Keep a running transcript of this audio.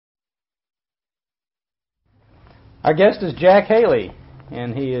Our guest is Jack Haley,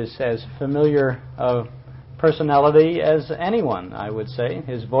 and he is as familiar of personality as anyone, I would say.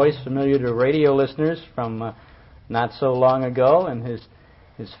 His voice familiar to radio listeners from not so long ago, and his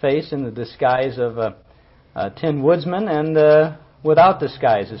face in the disguise of a Tin Woodsman, and without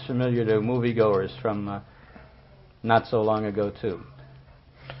disguise is familiar to moviegoers from not so long ago, too.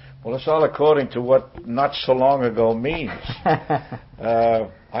 Well, it's all according to what not so long ago means.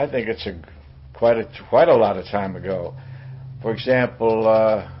 I think it's quite a lot of time ago. For example,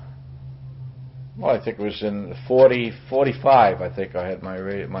 I think it was in 45, I think I had my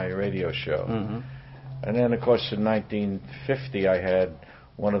radio show. Mm-hmm. And then, of course, in 1950, I had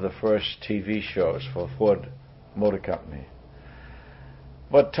one of the first TV shows for Ford Motor Company.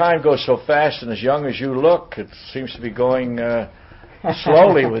 But time goes so fast, and as young as you look, it seems to be going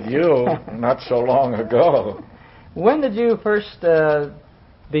slowly with you, not so long ago. When did you first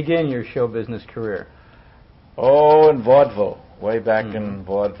begin your show business career? Oh, in vaudeville, way back in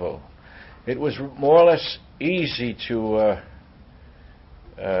vaudeville. It was more or less easy to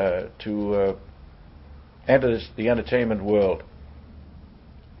enter the entertainment world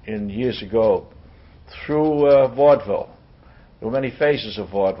in years ago through vaudeville. There were many phases of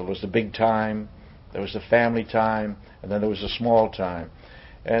vaudeville. There was the big time, there was the family time, and then there was the small time.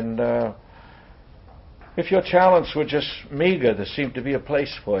 And if your talents were just meager, there seemed to be a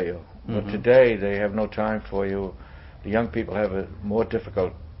place for you. But today, they have no time for you. The young people have a more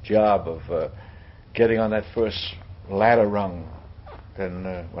difficult job of getting on that first ladder rung than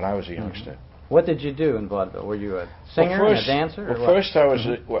when I was a youngster. What did you do in vaudeville? Were you a singer, and a dancer? Or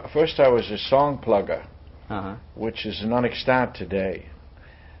first I was a song plugger, which is non-extant today.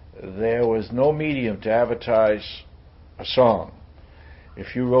 There was no medium to advertise a song.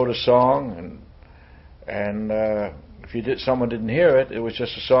 If you wrote a song and if someone didn't hear it, it was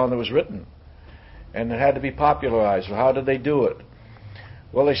just a song that was written, and it had to be popularized. Well, how did they do it?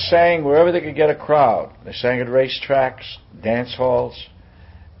 Well, they sang wherever they could get a crowd. They sang at racetracks, dance halls,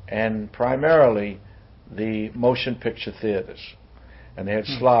 and primarily the motion picture theaters. And they had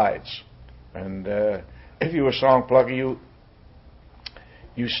slides. And if you were a song plugger,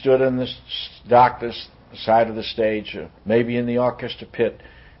 you stood in the darkness side of the stage, or maybe in the orchestra pit,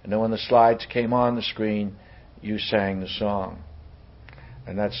 and then when the slides came on the screen, you sang the song.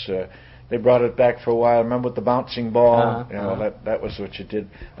 And that's they brought it back for a while. Remember with the bouncing ball? That was what you did.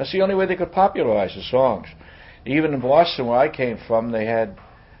 That's the only way they could popularize the songs. Even in Boston, where I came from, they had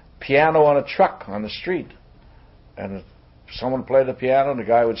piano on a truck on the street, and if someone played the piano, the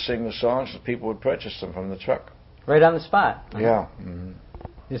guy would sing the songs, and people would purchase them from the truck. Right on the spot. Yeah.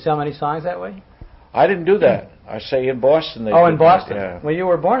 You sell many songs that way? I didn't do that. I say in Boston. They in Boston. Yeah. Well, you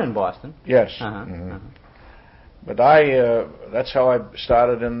were born in Boston. Yes. But that's how I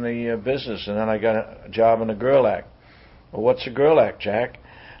started in the business, and then I got a job in a girl act. Well, what's a girl act, Jack?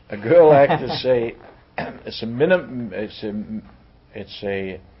 A girl act is it's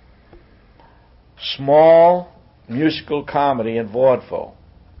a small musical comedy in vaudeville.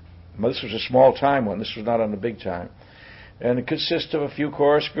 Well, this was a small time one. This was not on the big time. And it consists of a few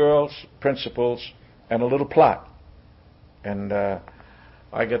chorus girls, principals, and a little plot. And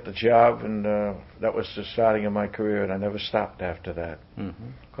I got the job, and that was the starting of my career, and I never stopped after that. Of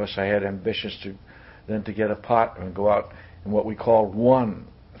course, I had ambitions to get a part and go out in what we call one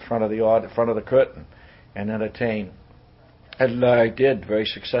in front of the curtain and entertain. And I did very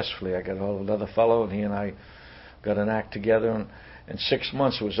successfully. I got a hold of another fellow, and he and I got an act together, and in 6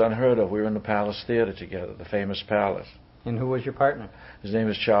 months it was unheard of. We were in the Palace Theater together, the famous Palace. And who was your partner? His name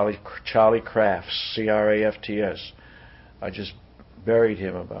is Charlie Crafts, C-R-A-F-T-S. I just buried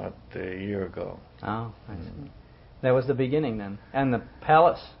him about a year ago. Oh, I see. That was the beginning then. And the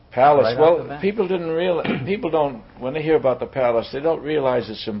Palace? Palace. Well, people didn't realize. People don't. When they hear about the Palace, they don't realize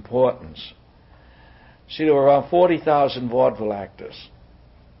its importance. See, there were around 40,000 vaudeville actors,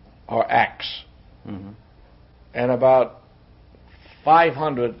 or acts, and about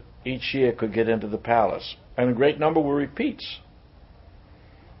 500 each year could get into the Palace, and a great number were repeats.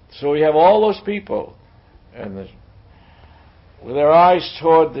 So we have all those people, and with their eyes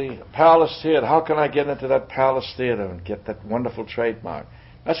toward the Palace Theater. How can I get into that Palace Theater and get that wonderful trademark?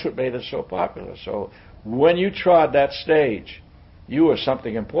 That's what made it so popular. So when you trod that stage, you were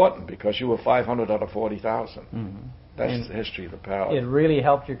something important because you were 500 out of 40,000. That's the history of the Palace. It really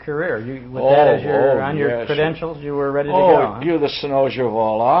helped your career. With that as your credentials, you were ready to go. You're the cynosure of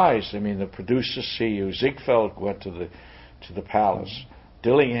all eyes. I mean, the producers see you. Ziegfeld went to the Palace.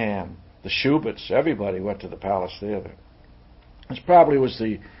 Dillingham, the Schuberts, everybody went to the Palace Theater. In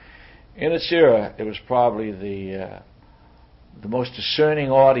its era, it was probably the most discerning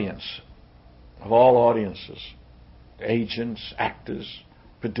audience of all audiences. agents, actors,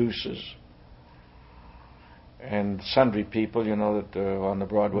 producers, and sundry people, you know, that are on the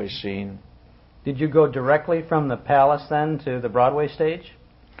Broadway scene. Did you go directly from the Palace then to the Broadway stage?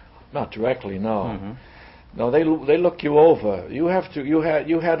 Not directly, no. Mm-hmm. No, they look you over. You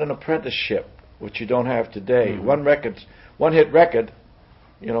had an apprenticeship, which you don't have today. Mm-hmm. One hit record,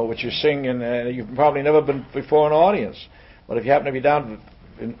 you know, which you sing, and you've probably never been before an audience. But if you happen to be down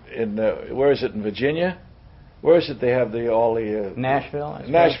in where is it, in Virginia? Where is it they have all the... Nashville?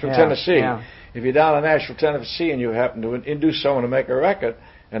 Nashville, Tennessee. Yeah. If you're down in Nashville, Tennessee, and you happen to induce someone to make a record,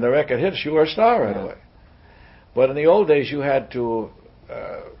 and the record hits, you were a star right away. But in the old days, you had to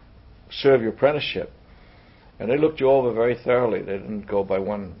serve your apprenticeship. And they looked you over very thoroughly. They didn't go by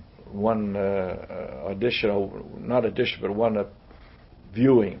one audition, or not audition, but one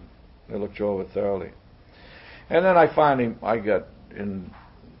viewing. They looked you over thoroughly. And then I finally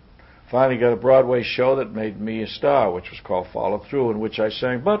got a Broadway show that made me a star, which was called Follow Through, in which I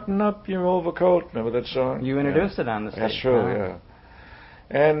sang "Button Up Your Overcoat." Remember that song? You introduced it on the stage. That's true, yeah.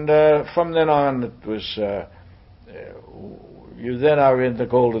 And from then on, it was you then are in the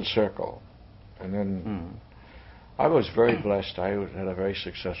golden circle, and then I was very blessed. I had a very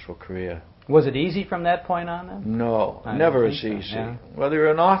successful career. Was it easy from that point on then? No, never as easy. Yeah. Whether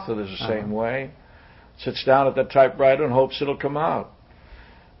you're an author, there's the same way. Sits down at that typewriter and hopes it'll come out.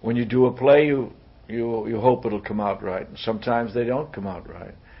 When you do a play, you hope it'll come out right, and sometimes they don't come out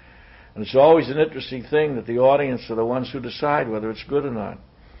right. And it's always an interesting thing that the audience are the ones who decide whether it's good or not.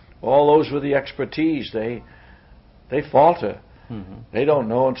 All those with the expertise, they falter. Mm-hmm. They don't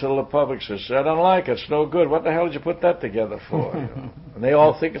know until the public says, "I don't like it. It's no good. What the hell did you put that together for?" You know? And they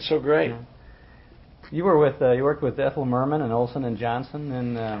all think it's so great. You worked with Ethel Merman and Olson and Johnson,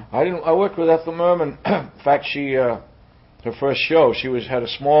 and I worked with Ethel Merman. In fact, her first show, had a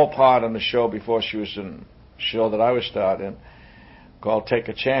small part in the show before she was in the show that I was starred in, called Take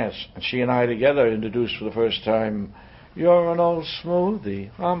a Chance. And she and I together introduced for the first time, "You're an old smoothie,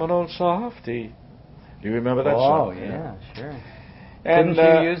 I'm an old softie." Do you remember that song? Oh, yeah, sure. And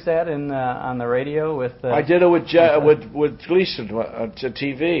didn't you use that on the radio with... I did it with Gleason to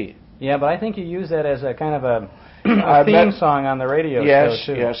TV. Yeah, but I think you used that as a kind of a theme song on the radio show,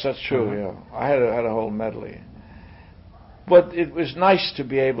 too. Yes, that's true, yeah. I had a whole medley. But it was nice to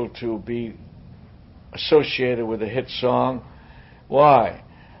be able to be associated with a hit song. Why?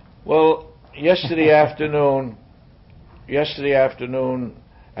 Well, yesterday afternoon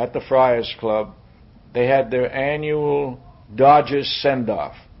at the Friars Club, they had their annual Dodgers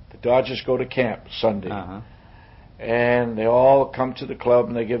send-off. The Dodgers go to camp Sunday. Uh-huh. And they all come to the club,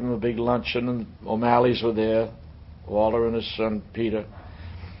 and they give them a big luncheon, and O'Malley's were there, Walter and his son Peter,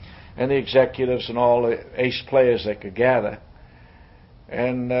 and the executives and all the ace players that could gather.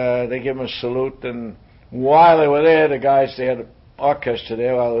 And they give them a salute, and while they were there, the guys, they had an orchestra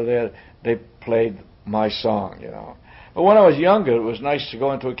there, while they were there, they played my song, you know. But when I was younger, it was nice to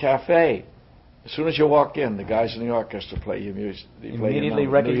go into a cafe. As soon as you walk in, the guys in the orchestra play your music. Immediately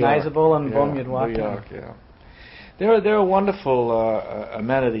recognizable, and boom, you'd walk in. New York, yeah. There are wonderful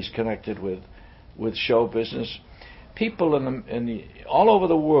amenities connected with show business. People all over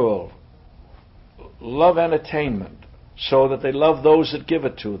the world love entertainment, so that they love those that give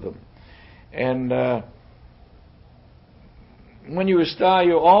it to them. And when you're a star,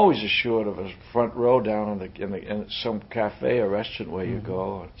 you're always assured of a front row down in some cafe or restaurant where you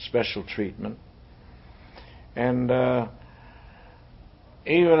go, special treatment. And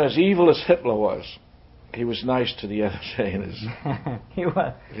even as evil as Hitler was, he was nice to the entertainers. He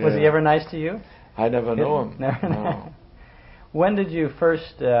was. Yeah. Was he ever nice to you? I never knew him. No. When did you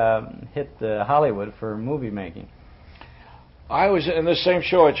first hit Hollywood for movie making? I was in the same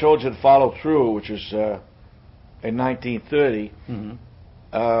show I told you to Follow Through, which was in 1930. Mm-hmm.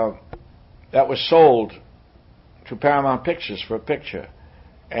 That was sold to Paramount Pictures for a picture.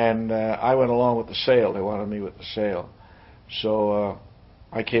 And I went along with the sale. They wanted me with the sale. So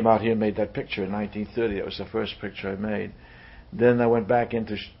I came out here and made that picture in 1930. That was the first picture I made. Then I went back on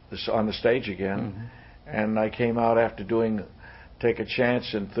the stage again. Mm-hmm. And I came out after doing Take a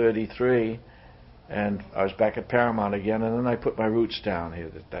Chance in 1933. And I was back at Paramount again. And then I put my roots down here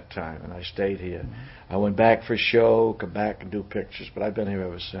at that time. And I stayed here. Mm-hmm. I went back for a show, come back and do pictures. But I've been here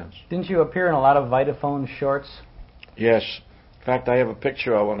ever since. Didn't you appear in a lot of Vitaphone shorts? Yes. In fact, I have a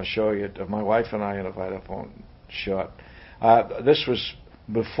picture I want to show you of my wife and I in a Vitaphone shot. This was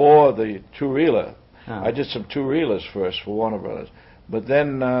before the two-reeler. Oh. I did some two-reelers first for Warner Brothers. But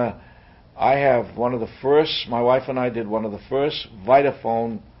then I have one of the first, my wife and I did one of the first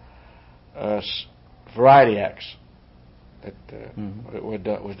Vitaphone variety acts that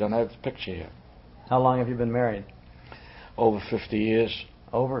was done. I have the picture here. How long have you been married? Over 50 years.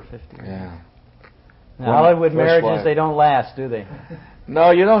 Over 50 years. Yeah. Now, Hollywood marriages, they don't last, do they?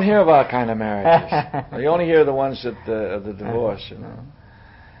 No, you don't hear about kind of marriages. You only hear the ones that the divorce, you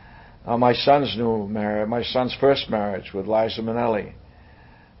know. My son's first marriage with Liza Minnelli,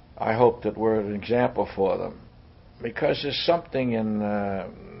 I hope that we're an example for them, because there's something in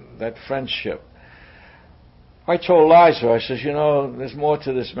that friendship. I told Liza, I says, you know, there's more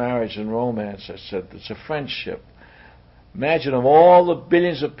to this marriage than romance. I said, it's a friendship. Imagine of all the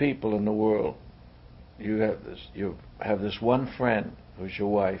billions of people in the world, you have this one friend who's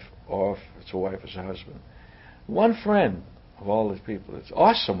your wife, or if it's a wife, it's a husband. One friend of all these people. It's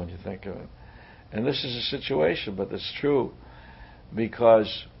awesome when you think of it. And this is a situation, but it's true,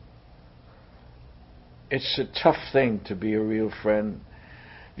 because it's a tough thing to be a real friend.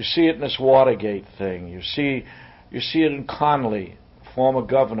 You see it in this Watergate thing. You see it in Connolly, former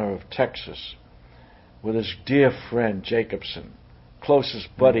governor of Texas, with his dear friend Jacobson, closest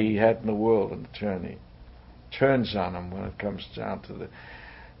buddy he had in the world, an attorney. Turns on him when it comes down to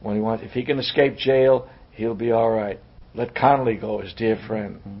if he can escape jail, he'll be all right. Let Connolly go, his dear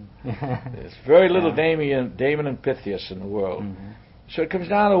friend. There's very little Damon and Pythias in the world. So it comes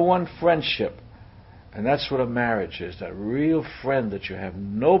down to one friendship. And that's what a marriage is, that real friend that you have.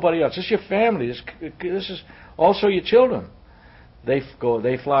 Nobody else. This is your family. This is also your children. They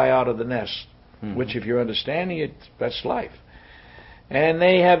fly out of the nest, which if you're understanding it, that's life. And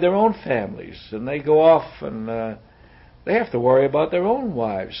they have their own families, and they go off, and they have to worry about their own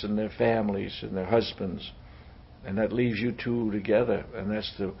wives and their families and their husbands. And that leaves you two together. And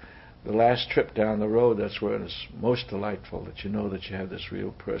that's the last trip down the road. That's where it's most delightful, that you know that you have this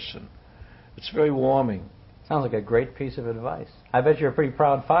real person. It's very warming. Sounds like a great piece of advice. I bet you're a pretty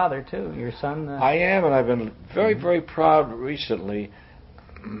proud father, too. Your son... I am, and I've been very, very proud recently.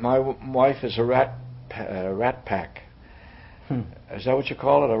 My wife is a rat pack. Is that what you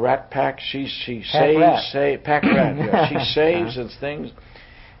call it, a rat pack? She saves... Pack rat, yeah. She saves and things.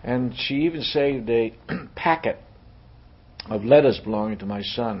 And she even saved a packet of letters belonging to my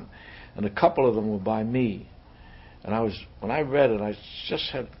son. And a couple of them were by me. And when I read it, I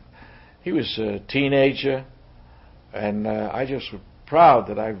just had... He was a teenager, and I just was proud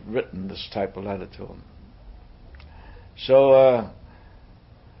that I've written this type of letter to him. So,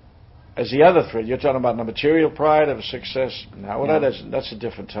 as the other thread, you're talking about the material pride of success. Now, well, that's a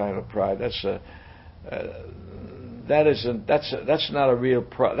different type of pride. That's not a real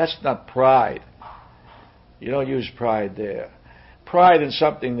pride. That's not pride. You don't use pride there. Pride in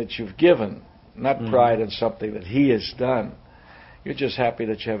something that you've given, not pride in something that he has done. You're just happy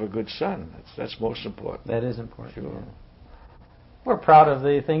that you have a good son. That's most important. That is important. Sure. Yeah. We're proud of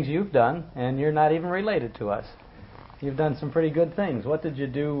the things you've done, and you're not even related to us. You've done some pretty good things. What did you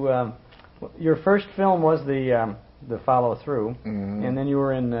do? Your first film was the Follow Through, and then you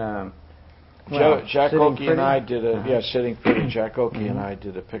were in. Jack Oakey and I did Sitting Pretty. Jack Oakey and I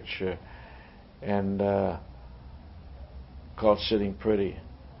did a picture, and called Sitting Pretty,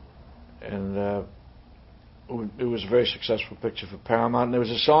 and. It was a very successful picture for Paramount, and there was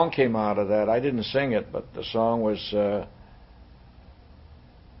a song came out of that. I didn't sing it, but the song was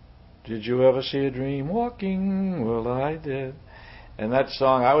Did you ever see a dream walking? Well, I did. And that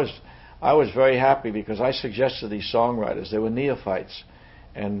song, I was very happy because I suggested these songwriters. They were neophytes,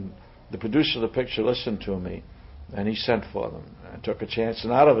 and the producer of the picture listened to me, and he sent for them and took a chance,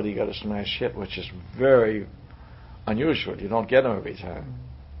 and out of it he got a smash hit, which is very unusual. You don't get them every time.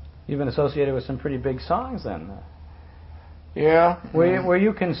 You've been associated with some pretty big songs, then. Yeah. Were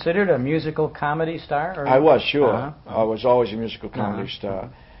you considered a musical comedy star? Or? I was, sure. I was always a musical comedy star,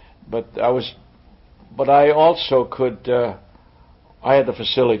 but I also could. I had the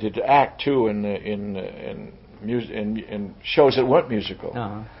facility to act too in shows that weren't musical.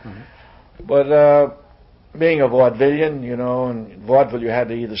 But being a vaudevillian, you know, in vaudeville you had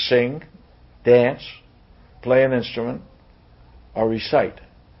to either sing, dance, play an instrument, or recite.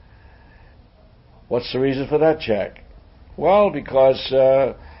 What's the reason for that, Jack? Well, because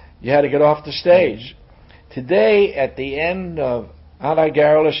you had to get off the stage. Today, at the end of... Aren't I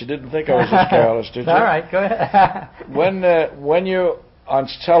garrulous? You didn't think I was as garrulous, did you? All right, go ahead. When you're on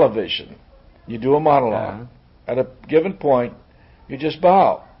television, you do a monologue. At a given point, you just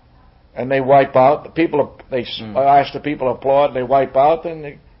bow. And they wipe out. Ask the people to applaud, they wipe out,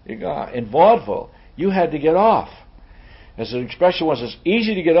 then you go. In vaudeville, you had to get off. As the expression was, it's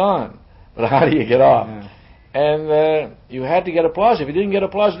easy to get on. But how do you get off? And you had to get applause. If you didn't get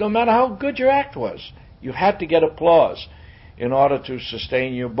applause, no matter how good your act was, you had to get applause in order to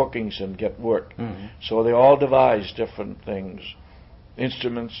sustain your bookings and get work. So they all devised different things.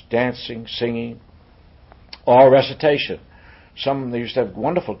 Instruments, dancing, singing. or recitation. They used to have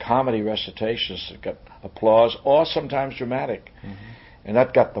wonderful comedy recitations that got applause, or sometimes dramatic, and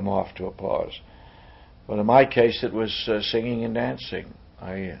that got them off to applause. But in my case, it was singing and dancing.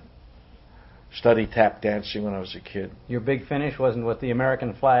 I studied tap dancing when I was a kid. Your big finish wasn't with the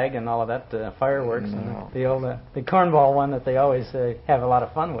American flag and all of that fireworks, and the old the cornball one that they always have a lot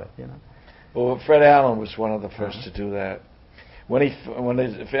of fun with, you know. Well, Fred Allen was one of the first to do that. When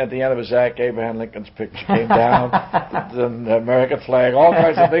at the end of his act, Abraham Lincoln's picture came down, the American flag, all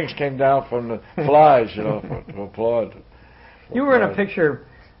kinds of things came down from the flies, you know, to applaud. You were in a picture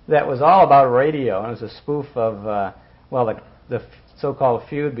that was all about radio, and it was a spoof of, the so-called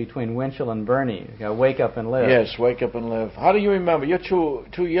feud between Winchell and Bernie. Wake Up and Live. Yes, Wake Up and Live. How do you remember? You're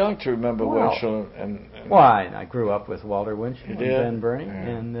too young to remember Winchell and well, I grew up with Walter Winchell and Ben Bernie,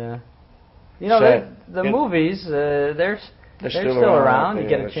 and you know the movies. They're still around. You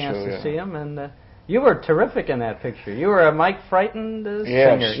get a chance to see them, and you were terrific in that picture. You were a Mike Frightened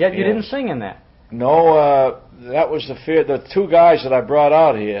singer, yet you didn't sing in that. No, that was the fear. The two guys that I brought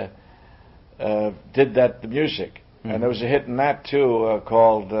out here did the music. And there was a hit in that too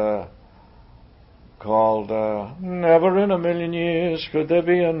called "Never in a Million Years Could There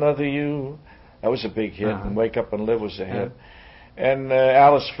Be Another You." That was a big hit, and "Wake Up and Live" was a hit. And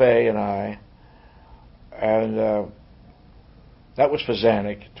Alice Faye and I, and that was for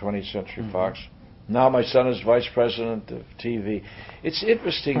Zanuck, 20th Century Fox. Now my son is vice president of TV. It's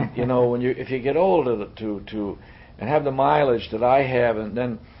interesting, you know, if you get older to and have the mileage that I have, and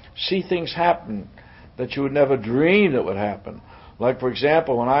then see things happen that you would never dream that would happen. Like, for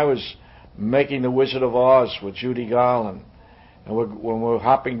example, when I was making The Wizard of Oz with Judy Garland, and when we were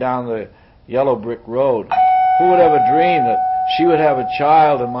hopping down the yellow brick road, who would ever dream that she would have a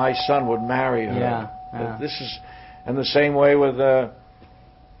child and my son would marry her? Yeah. This is, and the same way with,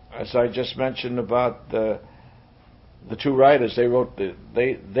 as I just mentioned about the two writers, they wrote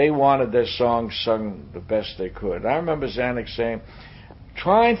they wanted their songs sung the best they could. I remember Zanuck saying,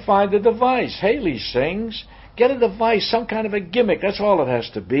 try and find a device. Haley sings. Get a device, some kind of a gimmick. That's all it has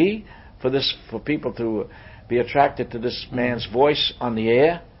to be for people to be attracted to this man's voice on the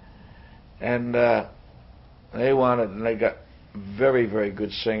air. And they got very, very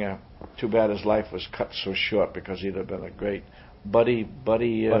good singer. Too bad his life was cut so short because he'd have been a great Buddy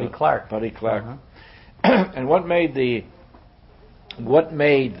Clark. Buddy Clark. And what made the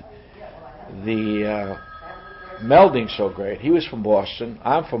melding so great? He was from Boston.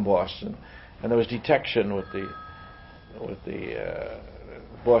 I'm from Boston, and there was detection with the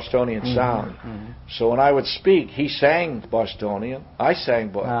Bostonian sound. So when I would speak, he sang Bostonian. I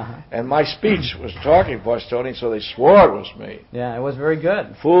sang and my speech was talking Bostonian, so they swore it was me. Yeah, it was very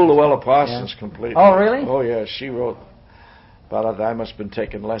good. Fooled Luella Parsons completely. Oh, really? Oh, yeah. She wrote about it. I must have been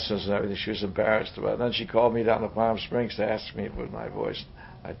taking lessons and everything. She was embarrassed about it. Then she called me down to Palm Springs to ask me if it was my voice.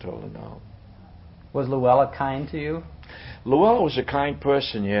 I told her no. Was Luella kind to you? Luella was a kind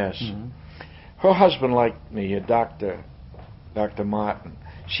person, yes. Her husband liked me, Dr. Martin.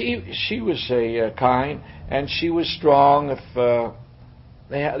 She was a kind, and she was strong. If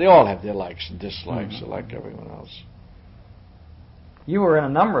they all have their likes and dislikes, like everyone else. You were in a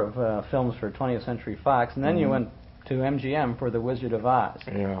number of films for 20th Century Fox, and then you went to MGM for The Wizard of Oz.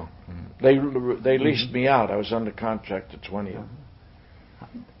 Yeah, they leased me out. I was under contract to 20th.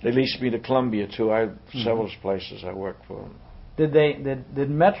 They leased me to Columbia too. I had several places I worked for. Did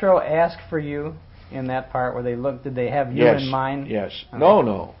Metro ask for you in that part where they looked? Did they have you in mind? Yes.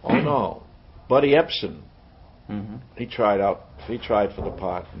 No. Oh no. Buddy Epson. He tried for the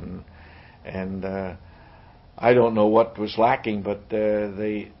part, and I don't know what was lacking, but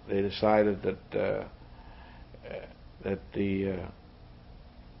they decided that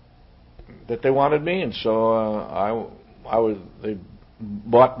they wanted me, and so they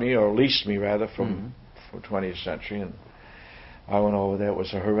bought me, or leased me rather, from 20th Century, and I went over there. It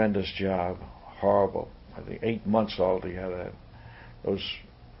was a horrendous job, horrible. I think 8 months altogether.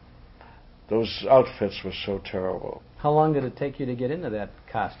 Those outfits were so terrible. How long did it take you to get into that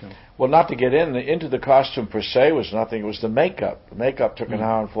costume? Well, not to get into the costume per se was nothing. It was the makeup. The makeup took an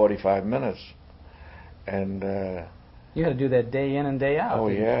hour and 45 minutes, and you had to do that day in and day out. Oh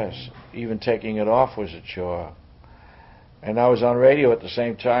yes, even taking it off was a chore. And I was on radio at the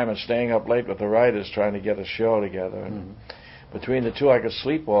same time and staying up late with the writers trying to get a show together. And between the two, I could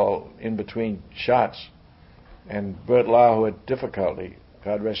sleep all in between shots. And Bert Lau, who had difficulty,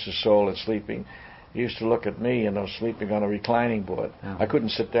 God rest his soul, in sleeping, he used to look at me, and I was sleeping on a reclining board. I couldn't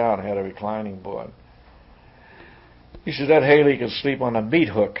sit down. I had a reclining board. He said, that Haley can sleep on a meat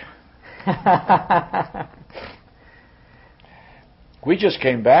hook. We just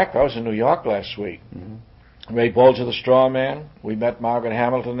came back. I was in New York last week. Ray Bolger, the straw man. We met Margaret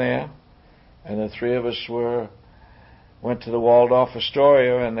Hamilton there, and the three of us went to the Waldorf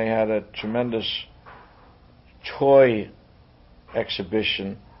Astoria, and they had a tremendous toy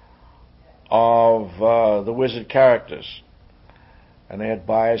exhibition of the wizard characters. And they had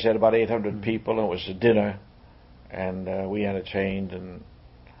buyers. They had about 800 people, and it was a dinner, and we entertained. And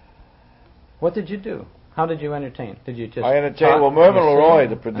what did you do? How did you entertain? Did you just? I entertained. Well, Mervyn Leroy,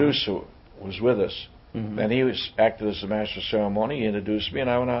 the producer, was with us, and he acted as the master of ceremony. He introduced me, and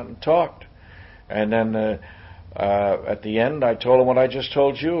I went out and talked. And then at the end, I told him what I just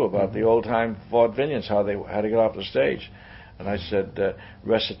told you about the old-time vaudevillians, how to get off the stage. And I said,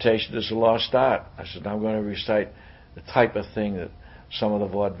 recitation is a lost art. I said, I'm going to recite the type of thing that some of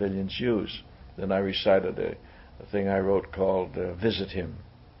the vaudevillians use. Then I recited a thing I wrote called Visit Him.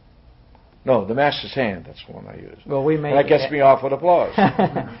 No, The Master's Hand, that's the one I use. Well, and that gets me off with applause.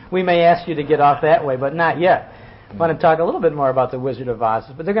 We may ask you to get off that way, but not yet. I want to talk a little bit more about The Wizard of Oz,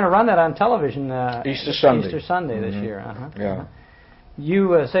 but they're going to run that on television Easter Sunday this year. Yeah.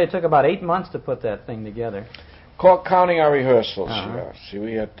 You say it took about 8 months to put that thing together. Counting our rehearsals. Yeah. See,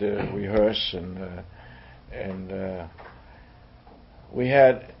 we had to rehearse, and we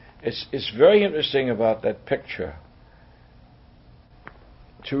had. It's very interesting about that picture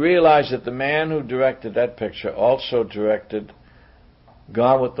to realize that the man who directed that picture also directed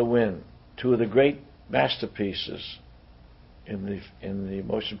Gone with the Wind, two of the great masterpieces in the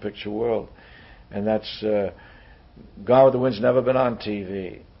motion picture world, and that's Gone with the Wind's never been on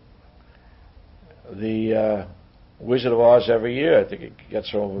TV. The Wizard of Oz every year, I think it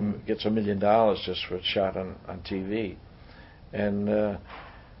gets $1 million just for a shot on TV, and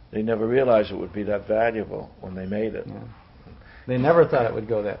they never realized it would be that valuable when they made it. Yeah. They never thought it would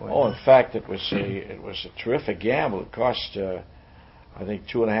go that way. Oh, in fact, it was a terrific gamble. It cost I think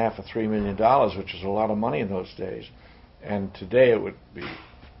 $2.5 or $3 million, which was a lot of money in those days. And today it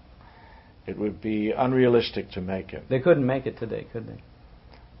would be unrealistic to make it. They couldn't make it today, could they?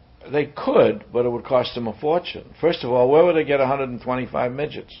 They could, but it would cost them a fortune. First of all, where would they get 125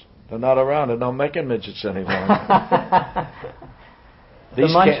 midgets? They're not around. They're not making midgets anymore. The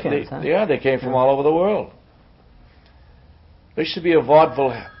Munchkins, huh? Yeah, they came from all over the world. There used to be a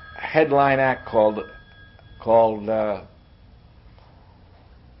vaudeville headline act called oh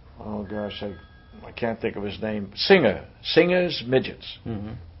gosh, I can't think of his name. Singers Midgets.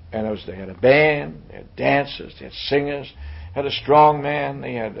 And they had a band, they had dancers, they had singers, had a strong man,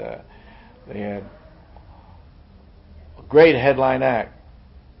 they had a great headline act.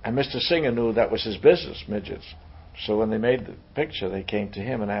 And Mr. Singer knew that was his business, midgets. So when they made the picture, they came to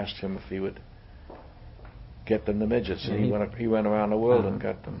him and asked him if he would get them the midgets, and he went around the world and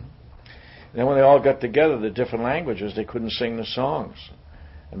got them. And then when they all got together, the different languages, they couldn't sing the songs,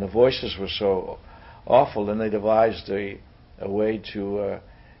 and the voices were so awful. Then they devised a way to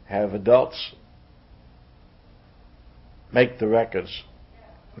have adults make the records.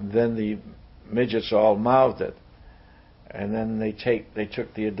 And then the midgets all mouthed it, and then they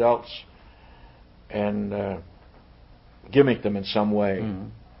took the adults and gimmicked them in some way.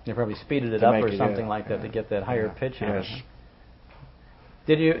 They probably speeded it up or something like that to get that higher pitch. Yes.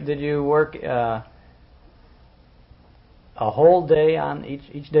 Did you work a whole day on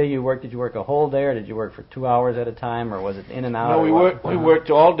each day you worked? Did you work a whole day, or did you work for 2 hours at a time, or was it in and out? No, we worked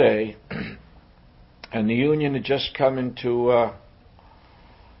all day, and the union had just come into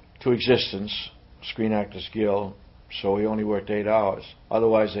to existence, Screen Actors Guild. So we only worked 8 hours.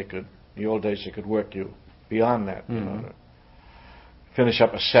 Otherwise, in the old days, they could work you beyond that. You know, to finish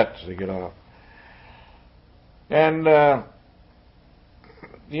up a set to get off. And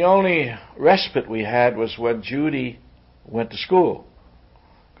the only respite we had was when Judy went to school,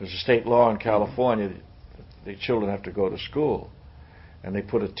 because the state law in California, the children have to go to school, and they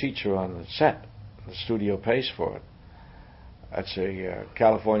put a teacher on the set. The studio pays for it. That's a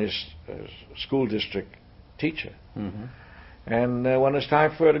California school district teacher. And when it was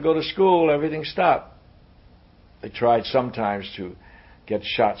time for her to go to school, everything stopped. They tried sometimes to get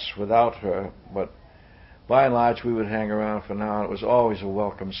shots without her, but by and large we would hang around for now. It was always a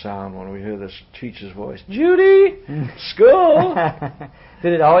welcome sound when we hear this teacher's voice, Judy, school.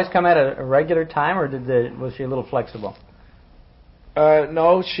 Did it always come at a regular time, or was she a little flexible?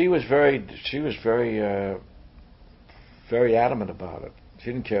 No, she was very very adamant about it.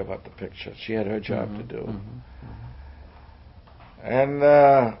 She didn't care about the picture. She had her job to do. And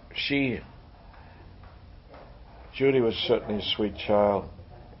Judy was certainly a sweet child,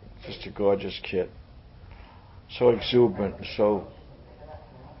 just a gorgeous kid, so exuberant, so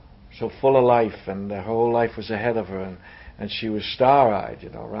full of life, and her whole life was ahead of her, and and she was star-eyed, you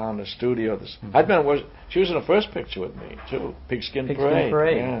know, around the studio. She was in the first picture with me too, Pigskin Parade.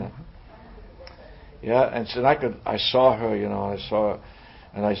 Yeah, yeah, and so I saw her, you know,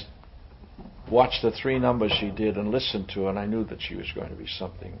 and I watched the 3 numbers she did and listened to her, and I knew that she was going to be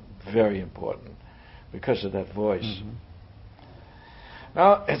something very important because of that voice. Mm-hmm.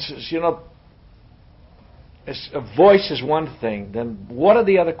 Now, it's, you know, a voice is one thing. Then what are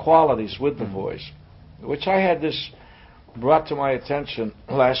the other qualities with the voice? Which I had this brought to my attention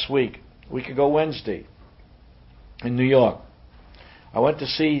last week ago Wednesday, in New York. I went to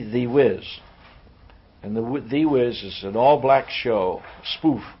see The Wiz. And The Wiz is an all-black show,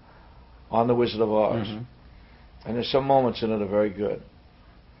 spoof, on The Wizard of Oz. Mm-hmm. And there's some moments in it that are very good.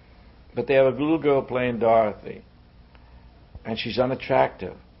 But they have a little girl playing Dorothy. And she's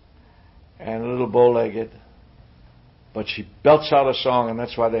unattractive. And a little bow-legged. But she belts out a song, and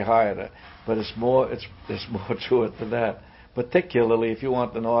that's why they hired her. But there's more to it than that. Particularly if you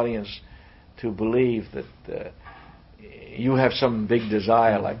want an audience to believe that you have some big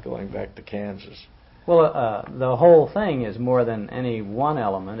desire, like going back to Kansas. Well, the whole thing is more than any one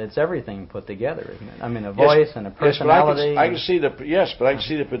element. It's everything put together, isn't it? I mean, a voice and a personality. Yes, but I can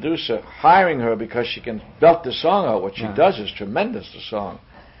see the producer hiring her because she can belt the song out. What she does is tremendous, the song.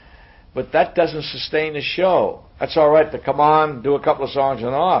 But that doesn't sustain the show. That's all right to come on, do a couple of songs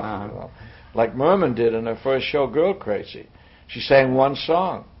and off. You know? Like Merman did in her first show, Girl Crazy. She sang one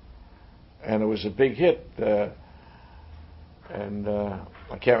song, and it was a big hit. And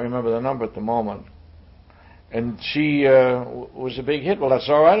I can't remember the number at the moment. And she was a big hit. Well, that's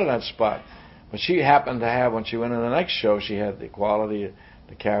all right in that spot. But she happened to have, when she went in the next show, she had the quality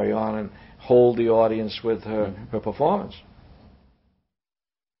to carry on and hold the audience with her performance.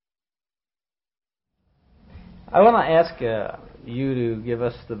 I want to ask you to give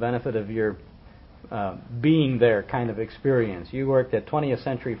us the benefit of your being there kind of experience. You worked at 20th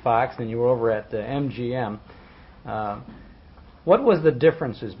Century Fox, and you were over at MGM. What was the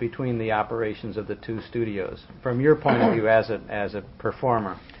differences between the operations of the two studios, from your point of view as a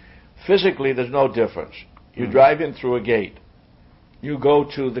performer? Physically, there's no difference. You drive in through a gate. You go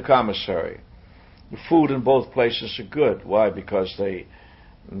to the commissary. The food in both places are good. Why? Because they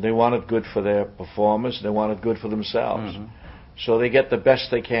want it good for their performers. They want it good for themselves. So they get the best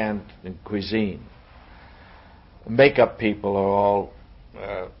they can in cuisine. Makeup people are all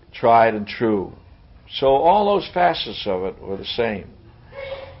tried and true. So all those facets of it were the same.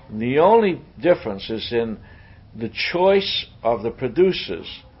 The only difference is in the choice of the producers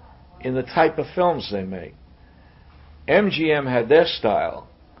in the type of films they make. MGM had their style.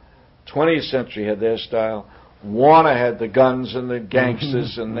 20th Century had their style. Warner had the guns and the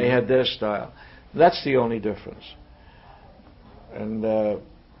gangsters, and they had their style. That's the only difference. And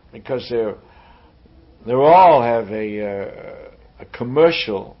because they all have a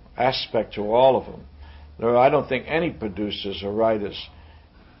commercial aspect to all of them. I don't think any producers or writers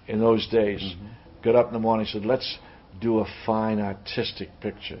in those days got up in the morning and said, let's do a fine artistic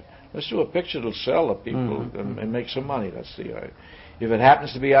picture. Let's do a picture that'll sell to people and make some money. That's the if it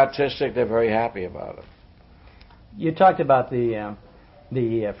happens to be artistic, they're very happy about it. You talked about the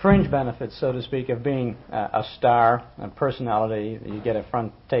fringe benefits, so to speak, of being a star, a personality. You get a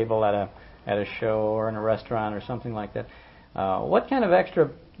front table at a show or in a restaurant or something like that. What kind of extra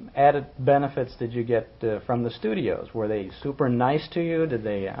added benefits did you get from the studios? Were they super nice to you? Did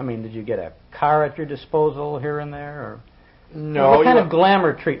you get a car at your disposal here and there? Or no. What kind of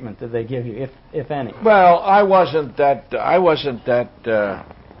glamour treatment did they give you, if any? Well, I wasn't that.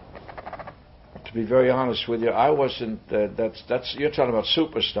 To be very honest with you, I wasn't. That's you're talking about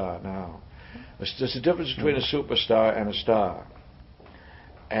superstar now. There's a difference between a superstar and a star.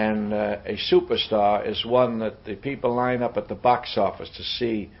 And a superstar is one that the people line up at the box office to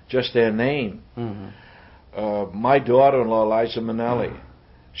see just their name. My daughter-in-law, Liza Minnelli,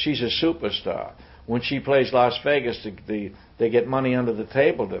 she's a superstar. When she plays Las Vegas, they get money under the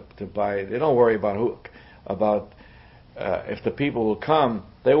table to buy. They don't worry about if the people will come.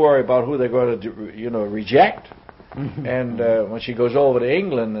 They worry about who they're going to reject. And when she goes over to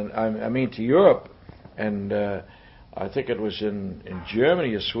England, and to Europe, and I think it was in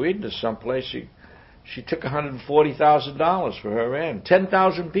Germany or Sweden or someplace, she took $140,000 for her end.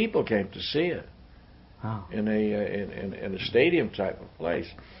 10,000 people came to see her in a stadium type of place.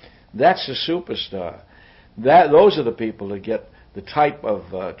 That's a superstar. Those are the people that get the type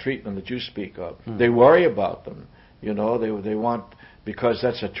of treatment that you speak of. They worry about them. They want, because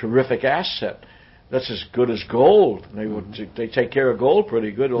that's a terrific asset. That's as good as gold. They take care of gold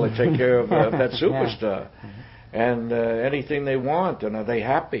pretty good. Well, they take care of that superstar. And anything they want, and are they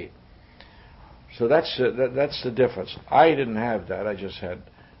happy? So that's the difference. I didn't have that. I just had,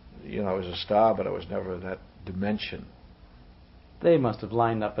 I was a star, but I was never that dimension. They must have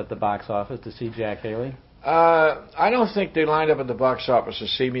lined up at the box office to see Jack Haley. I don't think they lined up at the box office to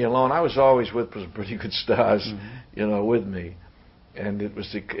see me alone. I was always with some pretty good stars, with me, and it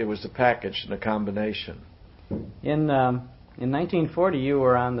was the package and the combination. In 1940, you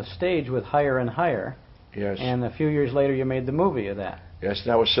were on the stage with Higher and Higher. Yes. And a few years later, you made the movie of that. Yes,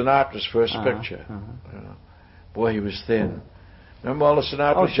 that was Sinatra's first picture. Boy, he was thin. Remember all the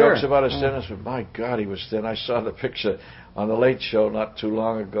Sinatra jokes about his thinness? But my God, he was thin. I saw the picture on the Late Show not too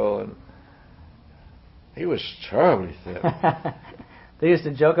long ago, and he was terribly thin. They used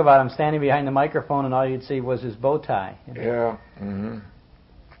to joke about him standing behind the microphone, and all you'd see was his bow tie. Yeah. Mm-hmm.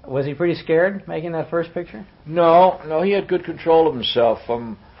 Was he pretty scared making that first picture? No, he had good control of himself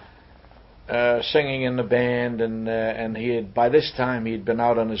from singing in the band, and he had, by this time, he'd been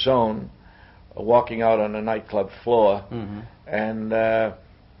out on his own, walking out on a nightclub floor, and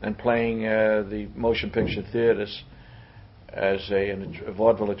playing the motion picture theaters as a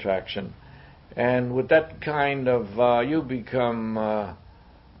vaudeville attraction. And with that kind of, you become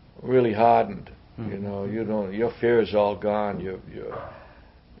really hardened. Your fear is all gone. You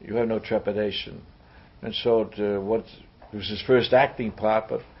have no trepidation. And so it was his first acting part,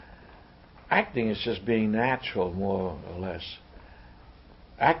 but acting is just being natural, more or less.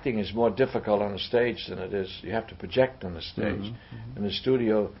 Acting is more difficult on the stage than it is. You have to project on the stage. In the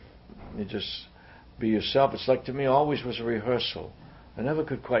studio, you just be yourself. It's like, to me, always was a rehearsal. I never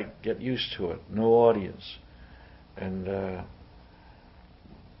could quite get used to it. No audience. And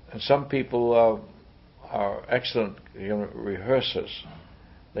some people are excellent rehearsers.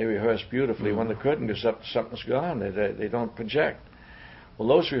 They rehearse beautifully. When the curtain goes up, something's gone. They don't project. Well,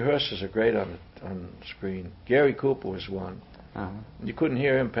 those rehearsers are great on screen. Gary Cooper was one. You couldn't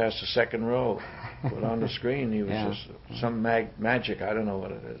hear him past the second row. But on the screen, he was just some magic. I don't know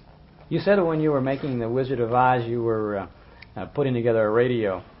what it is. You said when you were making The Wizard of Oz, you were putting together a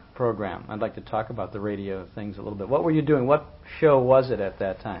radio program. I'd like to talk about the radio things a little bit. What were you doing? What show was it at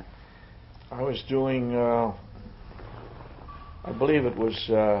that time? I was doing, I believe it was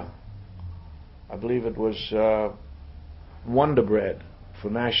Wonder Bread for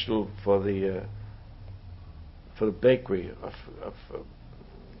the bakery.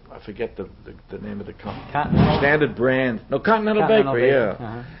 I forget the name of the company. Continental? Standard Brand. No, Continental Bakery.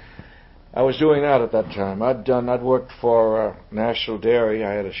 Yeah. I was doing that at that time. I'd worked for National Dairy.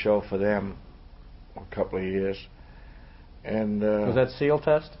 I had a show for them a couple of years. And was that Seal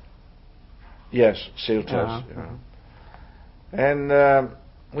Test? Yes, Seal Test. And I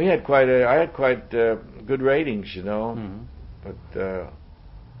had quite good ratings, but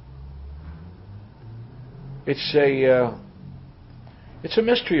it's a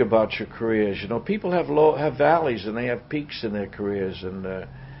mystery about your careers. People have valleys and they have peaks in their careers, and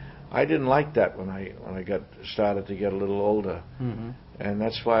I didn't like that when I started to get a little older, and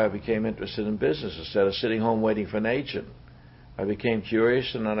that's why I became interested in business instead of sitting home waiting for an agent. I became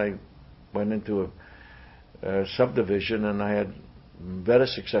curious, and then I went into a subdivision, and I had better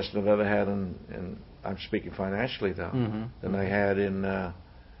success than I've ever had in I'm speaking financially now, than I had in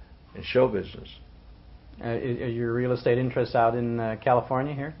show business. Are your real estate interests out in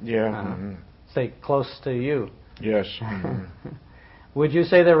California here? Yeah. Stay close to you. Yes. Would you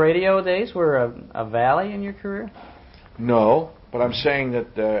say the radio days were a valley in your career? No, but I'm saying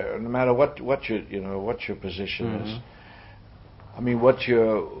that no matter what your position is, I mean what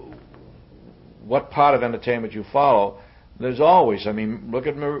part of entertainment you follow, there's always. I mean, look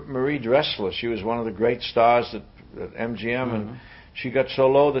at Marie Dressler. She was one of the great stars at MGM, and she got so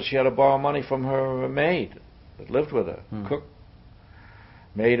low that she had to borrow money from her maid that lived with her, cook,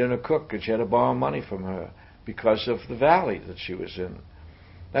 maid and a cook, and she had to borrow money from her because of the valley that she was in.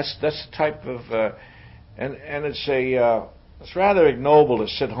 That's the type of, and it's rather ignoble to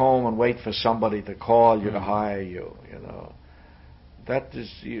sit home and wait for somebody to call you to hire you. That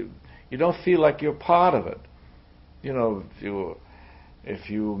is you don't feel like you're part of it.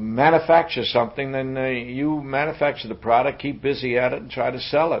 If you manufacture something, then you manufacture the product, keep busy at it, and try to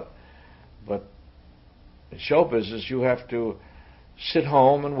sell it. But in show business, you have to sit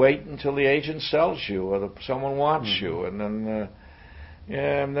home and wait until the agent sells you or someone wants you, and then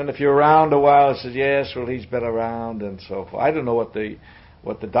if you're around a while, it says yes, well, he's been around, and so forth. I don't know what the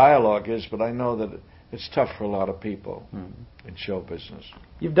dialogue is, but I know that it's tough for a lot of people in show business.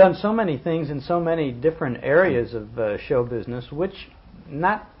 You've done so many things in so many different areas of show business, which,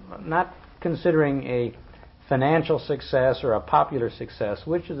 not considering a financial success or a popular success,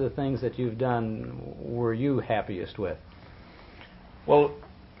 which of the things that you've done were you happiest with? Well,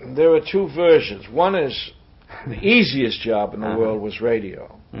 there are two versions. One is the easiest job in the world was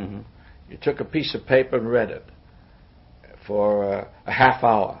radio. You took a piece of paper and read it for a half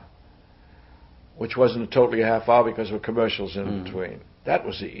hour, which wasn't totally a half hour because there were commercials in between. That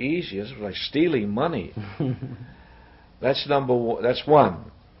was the easiest. It was like stealing money. That's number one. That's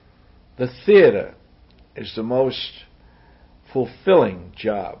one. The theater is the most fulfilling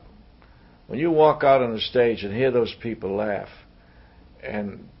job. When you walk out on the stage and hear those people laugh,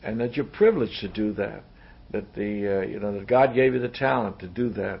 and that you're privileged to do that, that that God gave you the talent to do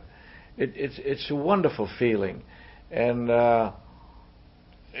that, it's a wonderful feeling, and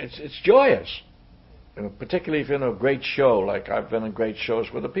it's joyous. Particularly if you're in a great show, like I've been in great shows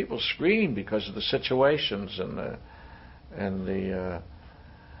where the people scream because of the situations and the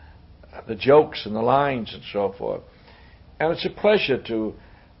jokes and the lines and so forth. And it's a pleasure to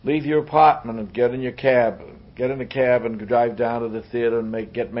leave your apartment and get in the cab and drive down to the theater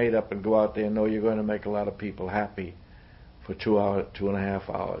and get made up and go out there and know you're going to make a lot of people happy for 2.5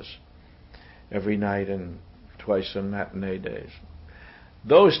 hours every night and twice on matinee days.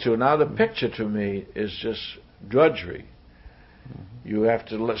 Those two. Now the picture to me is just drudgery. You have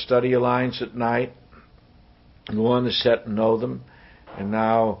to study your lines at night, go on the set and know them, and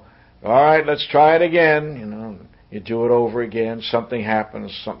now, all right, let's try it again. You do it over again. Something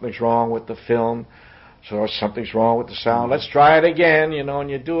happens. Something's wrong with the film, so something's wrong with the sound. Let's try it again. And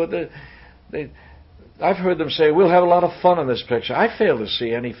you do it. I've heard them say, "We'll have a lot of fun in this picture." I fail to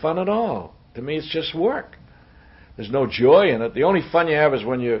see any fun at all. To me, it's just work. There's no joy in it. The only fun you have is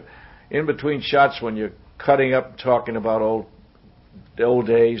when you're in between shots, when you're cutting up and talking about the old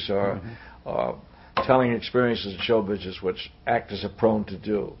days or telling experiences in show business, which actors are prone to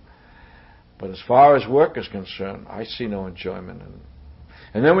do. But as far as work is concerned, I see no enjoyment in it.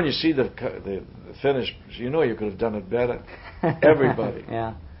 And then when you see the finish, you could have done it better. Everybody.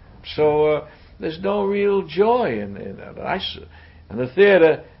 Yeah. So there's no real joy in that. And the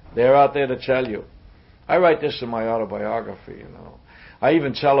theater, they're out there to tell you. I write this in my autobiography, I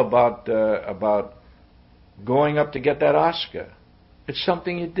even tell about going up to get that Oscar. It's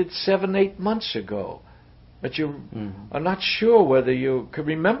something you did 7-8 months ago, but you are not sure whether you could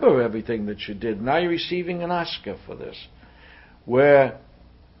remember everything that you did. Now you're receiving an Oscar for this. Where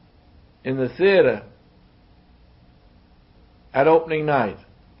in the theater, at opening night,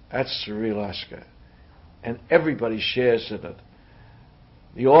 that's the real Oscar. And everybody shares in it.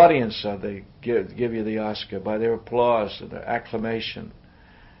 The audience, they give you the Oscar by their applause and their acclamation.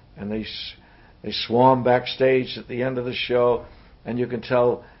 And they swarm backstage at the end of the show, and you can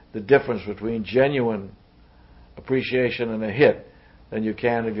tell the difference between genuine appreciation and a hit than you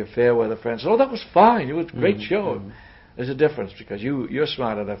can if your fair weather friends. Oh, that was fine. It was a great show. There's a difference because you're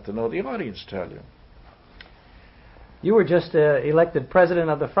smart enough to know the audience tell you. You were just elected president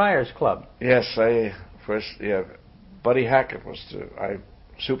of the Friars Club. Yes, Buddy Hackett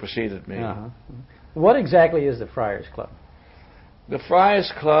superseded me. What exactly is the Friars Club? The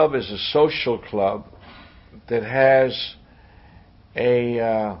Friars Club is a social club that has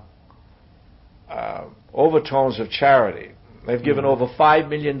overtones of charity. They've given over $5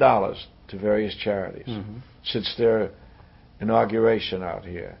 million to various charities since their inauguration out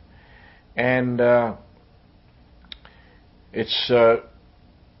here. And it's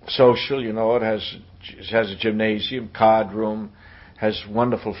social, it has a gymnasium, card room, has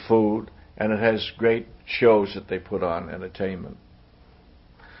wonderful food, and it has great shows that they put on, entertainment.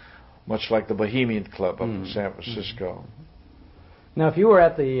 Much like the Bohemian Club up in San Francisco. Now, if you were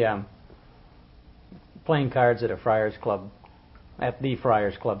at the playing cards at the Friars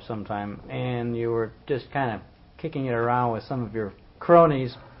Club sometime, and you were just kind of kicking it around with some of your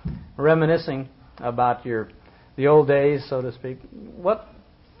cronies, reminiscing about the old days, so to speak, what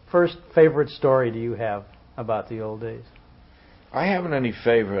first favorite story do you have about the old days? I haven't any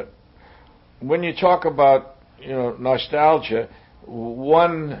favorite. When you talk about nostalgia,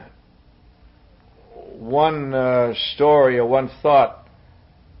 one story or one thought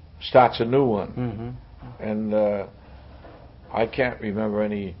starts a new one, and I can't remember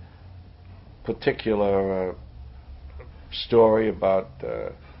any particular story about.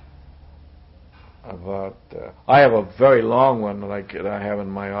 I have a very long one like that I have in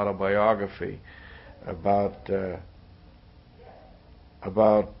my autobiography about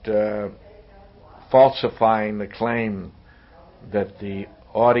falsifying the claim that the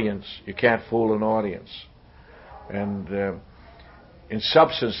audience, you can't fool an audience. And in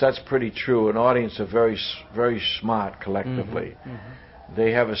substance, that's pretty true. An audience are very, very smart collectively.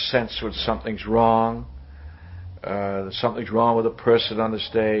 They have a sense when something's wrong, something's wrong with a person on the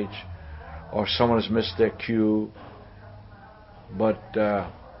stage, or someone has missed their cue. But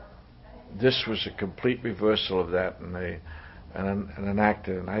this was a complete reversal of that, and an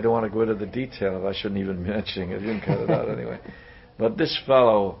actor, and I don't want to go into the detail of it. I shouldn't even mention it. You can cut it out anyway. But this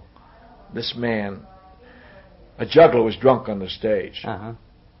fellow, this man, a juggler, was drunk on the stage. Uh-huh.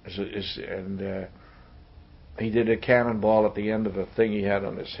 And he did a cannonball at the end of a thing he had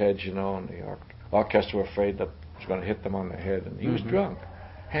on his head, and the orchestra were afraid that it was going to hit them on the head, and he was drunk.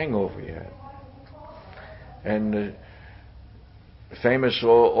 Hangover he had. And the famous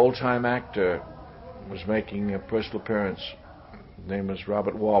old-time actor was making a personal appearance. His name was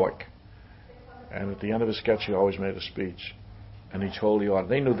Robert Warwick. And at the end of his sketch, he always made a speech. And he told the audience,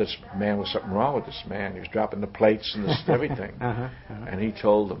 they knew this man was something wrong with this man. He was dropping the plates and everything. And he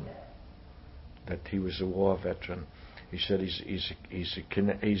told them that he was a war veteran. He said he's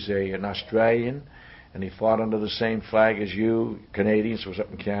an Australian, and he fought under the same flag as you, Canadians, was up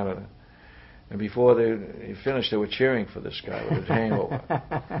in Canada. And before he finished, they were cheering for this guy with his hangover.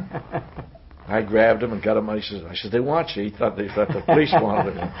 I grabbed him and got him. I said, they want you. He thought the police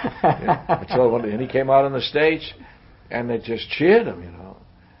wanted him. I told him, and he came out on the stage, and they just cheered him,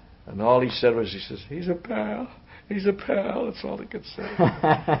 And all he said was, he says, he's a pal. He's a pal. That's all he could say.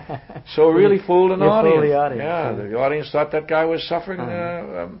 So really fooled an audience. Fooled the audience. Yeah, the audience thought that guy was suffering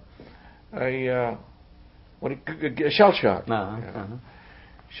a shell shock.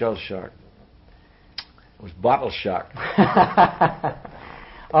 Shell shock. It was bottle shock.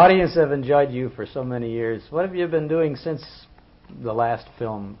 Audience have enjoyed you for so many years. What have you been doing since the last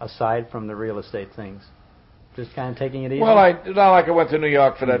film, aside from the real estate things? Just kind of taking it easy? Well, I went to New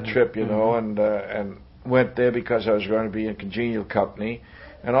York for that trip, and went there because I was going to be in congenial company,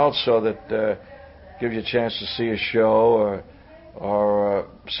 and also that gives you a chance to see a show or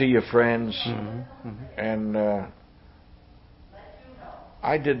see your friends. And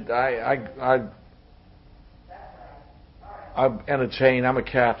I entertain. I'm a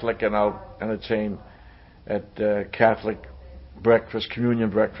Catholic, and I'll entertain at Catholic breakfast, communion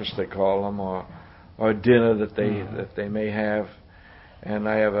breakfast they call them, or dinner that they may have, and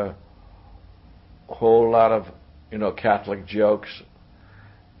I have a whole lot of Catholic jokes,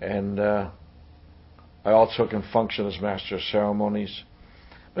 and I also can function as master of ceremonies.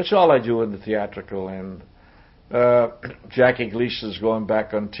 That's all I do in the theatrical end. Jackie Gleason's going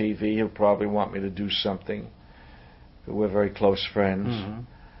back on TV. He'll probably want me to do something. We're very close friends,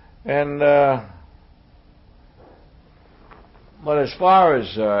 and but as far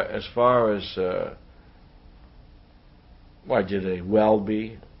as I did a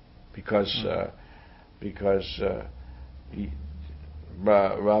Welby because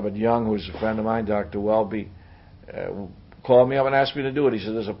Robert Young, who's a friend of mine, Dr. Welby, called me up and asked me to do it. He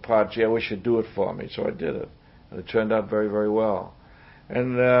said, "There's a part, I wish you'd do it for me." So I did it, and it turned out very, very well.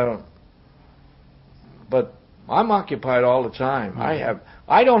 And but I'm occupied all the time.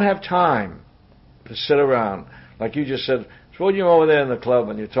 I don't have time to sit around like you just said. Suppose you're over there in the club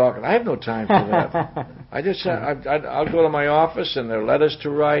and you're talking. I have no time for that. I'll go to my office, and there are letters to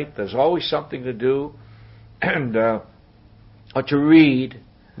write. There's always something to do, and or to read.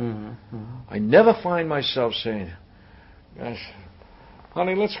 I never find myself saying, "Gosh,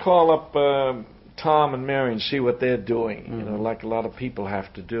 honey, let's call up Tom and Mary and see what they're doing." Like a lot of people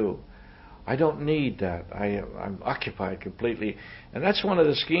have to do. I don't need that. I'm occupied completely, and that's one of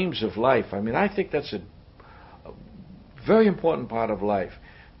the schemes of life. I mean, I think that's a very important part of life,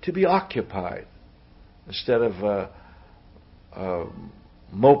 to be occupied instead of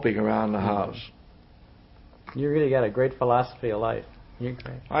moping around the house. You really got a great philosophy of life. You're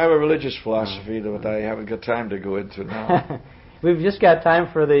great. I have a religious philosophy that I haven't got time to go into now. We've just got time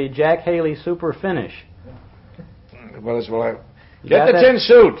for the Jack Haley super finish. Get the tin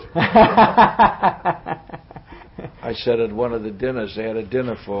suit. I said at one of the dinners, they had a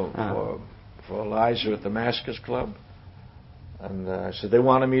dinner for Eliza at the Damascus Club. And I said, they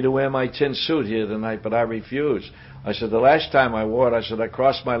wanted me to wear my tin suit here tonight, but I refused. I said, the last time I wore it, I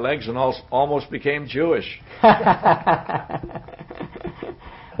crossed my legs and almost became Jewish.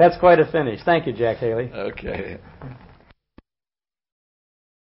 That's quite a finish. Thank you, Jack Haley. Okay.